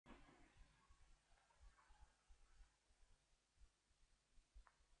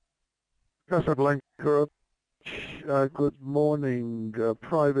Casablanca, good morning.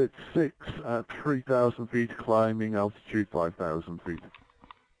 Private 6 at 3,000 feet, climbing altitude 5,000 feet.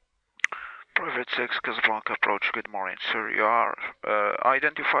 Private 6, Casablanca approach, good morning, sir. You are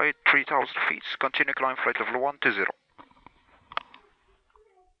identified 3,000 feet, continue climb flight level 120.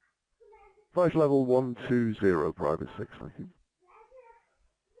 Flight level 120, Private 6, thank you.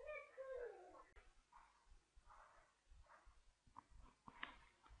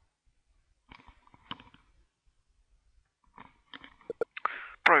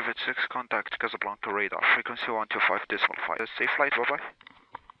 Private 6, contact Casablanca radar, frequency 125.5. Safe flight, bye-bye.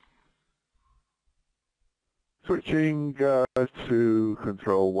 Switching to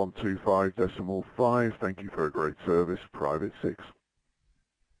control 125.5, thank you for a great service, Private 6.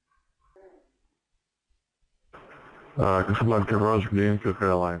 Casablanca Roger, Green,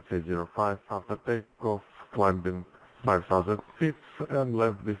 Airline 305, after takeoff, climbing 5,000 feet and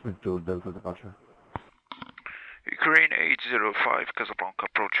left business to Delta departure. Ukraine 805, Casablanca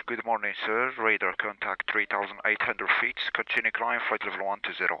approach, good morning, sir. Radar contact 3,800 feet, continue climb flight level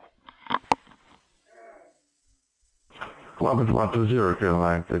 120. Climate 120,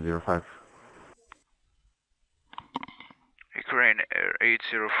 Airline 305. Ukraine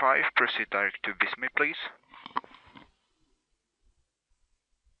 805, proceed direct to Bismi, please.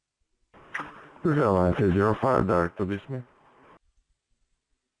 Airline 305, direct to Bismi.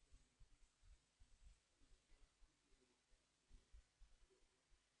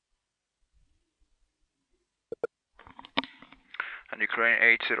 And Ukraine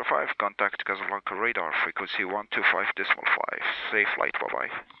 805, contact Casablanca radar, frequency 125.5. Safe flight,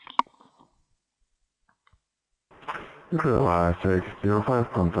 bye-bye. Airline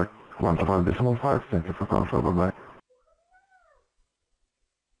 605, contact 125.5, thank you for control, bye-bye.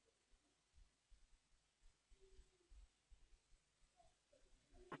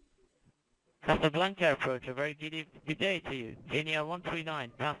 Casablanca approach, a very good day to you. Kenya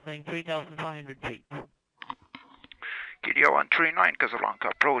 139, passing 3,500 feet. Kenya 139, Casablanca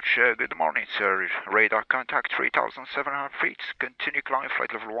approach, good morning, sir. Radar contact 3,700 feet, continue climb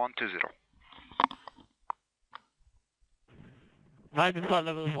flight level 120. Climbing flight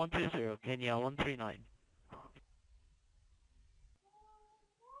level 120, Kenya 139.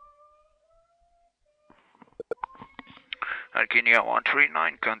 And Kenya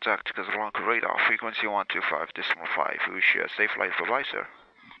 139, contact Casablanca radar, frequency 125.5. Wish you a safe flight, bye-bye, sir.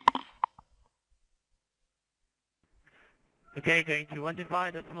 Okay, going to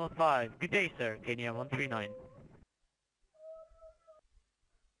 125.5. Good day, sir. Kenya 139.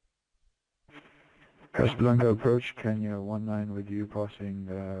 Casablanca approach, Kenya 19 with you, passing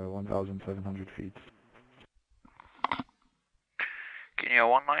 1,700 feet. Kenya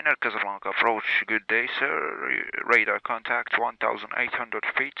 19, Casablanca approach, good day, sir. Radar contact 1,800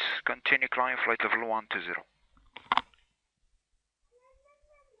 feet, continue climb flight level 120.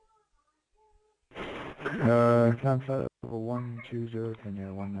 Climb flight level 120, Kenya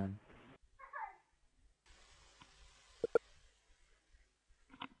 19.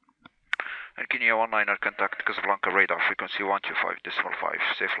 And Kenya 19, contact Casablanca radar, frequency 125.5.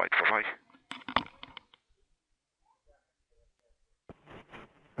 Safe flight, bye-bye.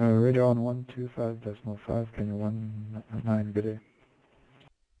 Radar on 125.5, Kenya 19, good day.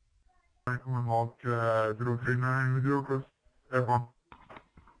 Mark 039 with you, cross F1.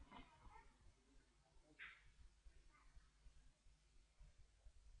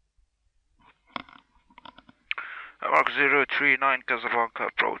 Mark 039, Casablanca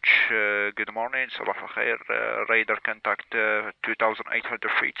approach, good morning, Sabah al Khair, radar contact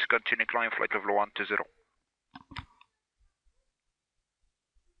 2,800 feet, continue climb flight level 120.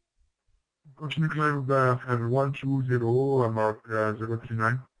 Continue climb level 120, Mark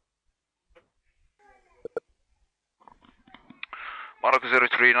 039. Mark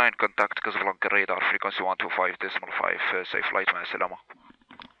 039, contact Casablanca radar, frequency 125.5, safe flight, ma salama.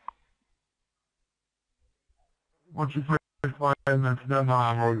 125, and then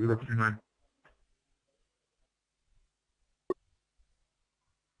Mark 039.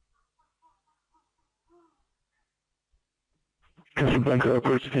 Casablanca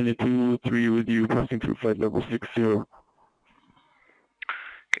approach, Kenya 23 with you, passing through flight level 60. Kenya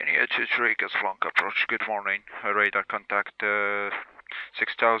 23, Casablanca approach, good morning. Radar contact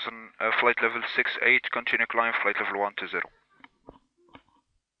 6,000, flight level 68, continue climb flight level 120.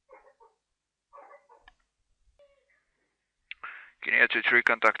 Kenya 23,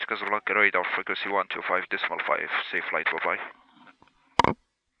 contact Casablanca radar, frequency 125.5, safe flight, bye-bye.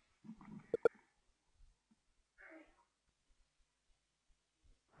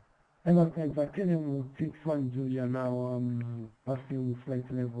 I'm okay, but Kenyatta 61 Julia now, asking flight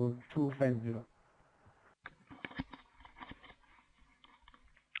level 250.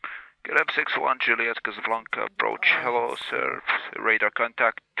 KLM 61 Juliet Casablanca approach. Hello sir, radar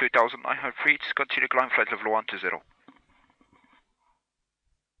contact 2900 feet, continue climb flight level 120.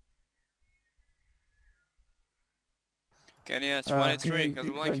 Kenya 23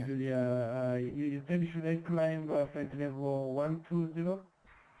 Casablanca. Julia, you said should I climb flight level 120?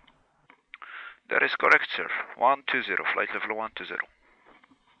 That is correct sir, 120, flight level 120.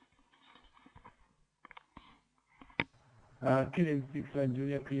 Killing 61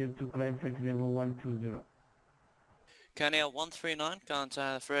 Julia, clear to climb flight level 120. Kenya 139,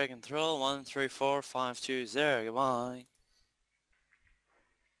 contact frag control 134520, goodbye.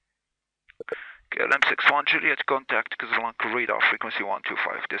 KLM 61 Juliet, contact Casablanca radar frequency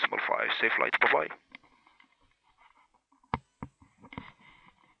 125.5, safe flight, bye bye.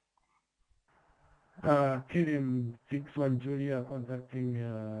 Killing 61 Julia, contacting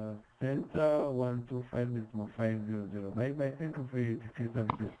center 125.500. Bye bye, thank you for your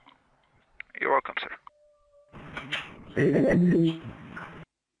services. You're welcome sir.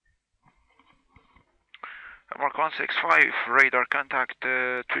 Mark 165, radar contact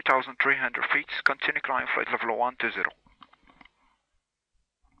 2300 feet, continue climb flight level 120.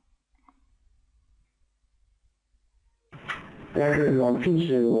 That is 120,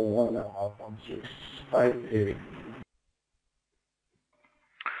 1.5,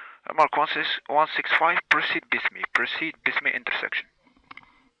 Mark 165, proceed Bismi intersection.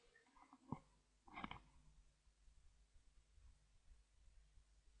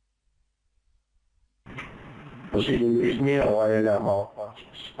 Proceeding with me, or I am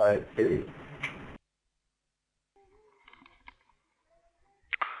 165.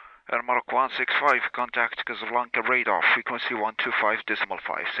 Mark 165, contact Casablanca radar, frequency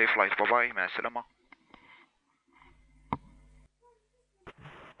 125.5, safe flight, bye bye, ma salama.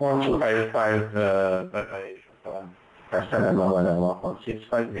 155, Castellano,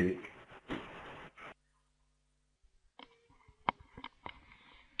 165.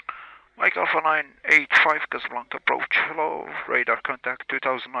 Mike Alpha 985, Casablanca approach, hello, radar contact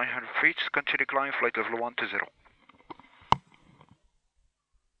 2900 feet, continue climb flight level 120.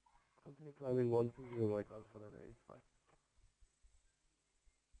 Continue climbing 120, Mike Alpha 985.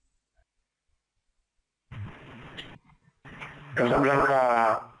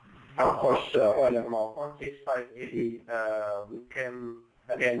 Casablanca, of course, on 16580, we came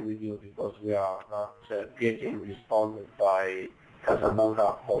again with you because we are not getting responded by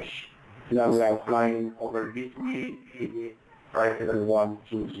Casablanca push. Now we are flying over Bismi, right at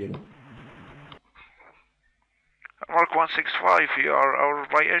 120. Mark 165, you are over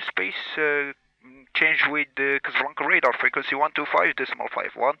by airspace, change with Casablanca radar, frequency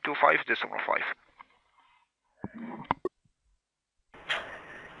 125.5, 125.5.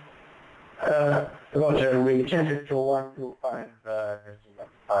 Roger, we changed it to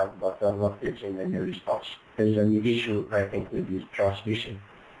 125, but I'm not getting any response. There's an issue, I think, with this transmission.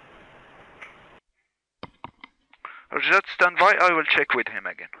 Just stand by, I will check with him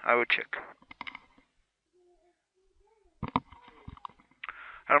again. I will check.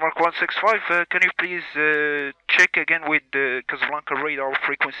 Mark 165, can you please check again with the Casablanca radar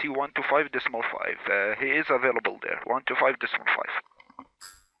frequency 125.5? He is available there, 125.5.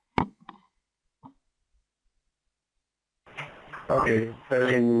 Okay,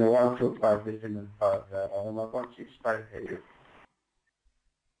 125.5, 165 here.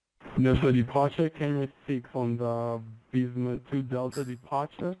 No, so departure, Kenya 6 on the Bismarck 2 Delta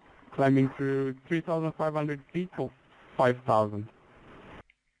departure, climbing through 3,500 feet for 5,000.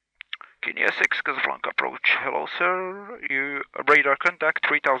 Kenya 6, Casablanca approach. Hello sir, you radar contact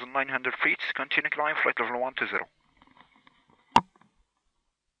 3,900 feet, continue climb flight level 120.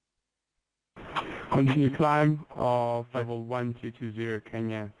 Continue climb of level 1220,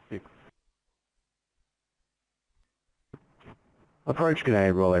 Kenya 6. Approach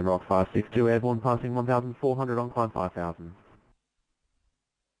Canadian Rolling Rock 562, airborne passing 1,400 on climb 5,000.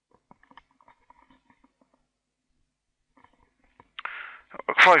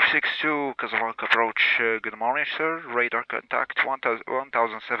 Rock 562, Casablanca approach, good morning sir, radar contact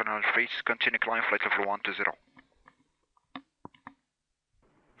 1,700 feet, continue climb flight level 120.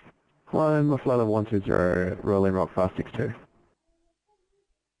 Climb flight level 120, Rolling Rock 562.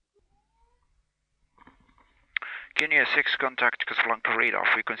 Kenya 6, contact Casablanca radar,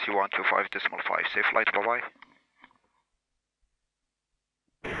 frequency 125.5, safe flight, bye bye.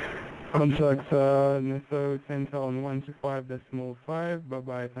 Contact NSO Center on 125.5, bye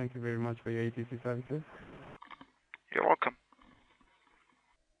bye, thank you very much for your ATC services. You're welcome.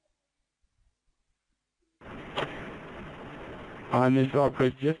 And it's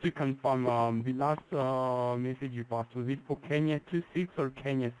approach, just to confirm, the last message you passed, was it for Kenya 26 or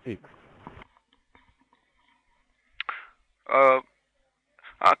Kenya 6?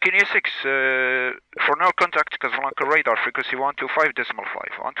 Kenya 6, for now contact Casablanca radar frequency 125.5,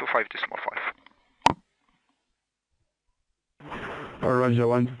 125.5. Roger,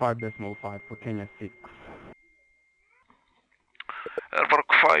 125.5 for Kenya 6.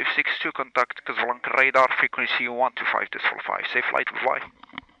 Morocco 562, contact Casablanca radar frequency 125.5, safe flight, goodbye.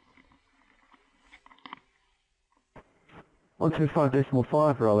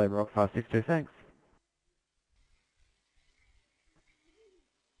 125.5, Rolling Rock 562, thanks.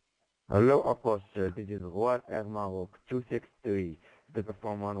 Hello, approach, this is Rouen Air Maroc 263, the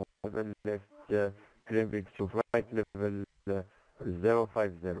performance level left, climbing to flight level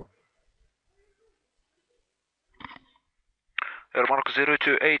 050. Air Morocco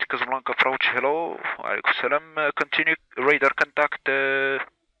 028, Casablanca approach, hello, alaikum salam, continue, radar contact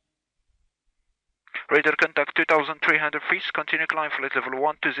 2300 feet, continue climb flight level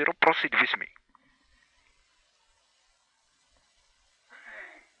 120, proceed with me.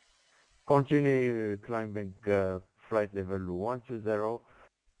 Continue climbing flight level 120,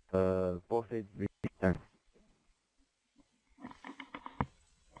 proceed with thanks.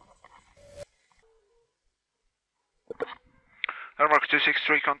 Air Morocco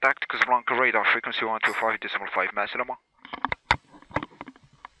 263, contact Casablanca radar frequency 125.5, Masalama.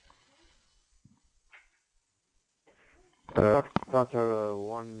 Starter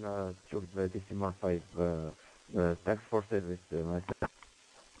 1.5, thanks for service, myself.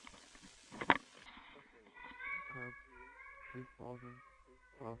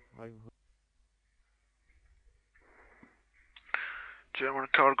 3,500. German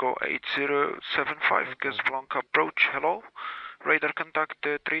cargo 8075, Casablanca approach, hello. Radar contact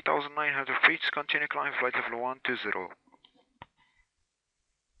 3900 feet, continue climb flight level 120.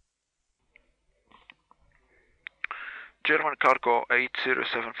 German cargo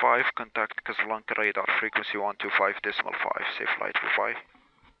 8075, contact Casablanca radar frequency 125.5, safe flight, goodbye.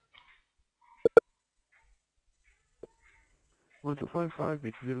 1255,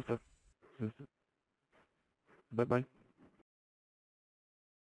 it's 07. Bye bye.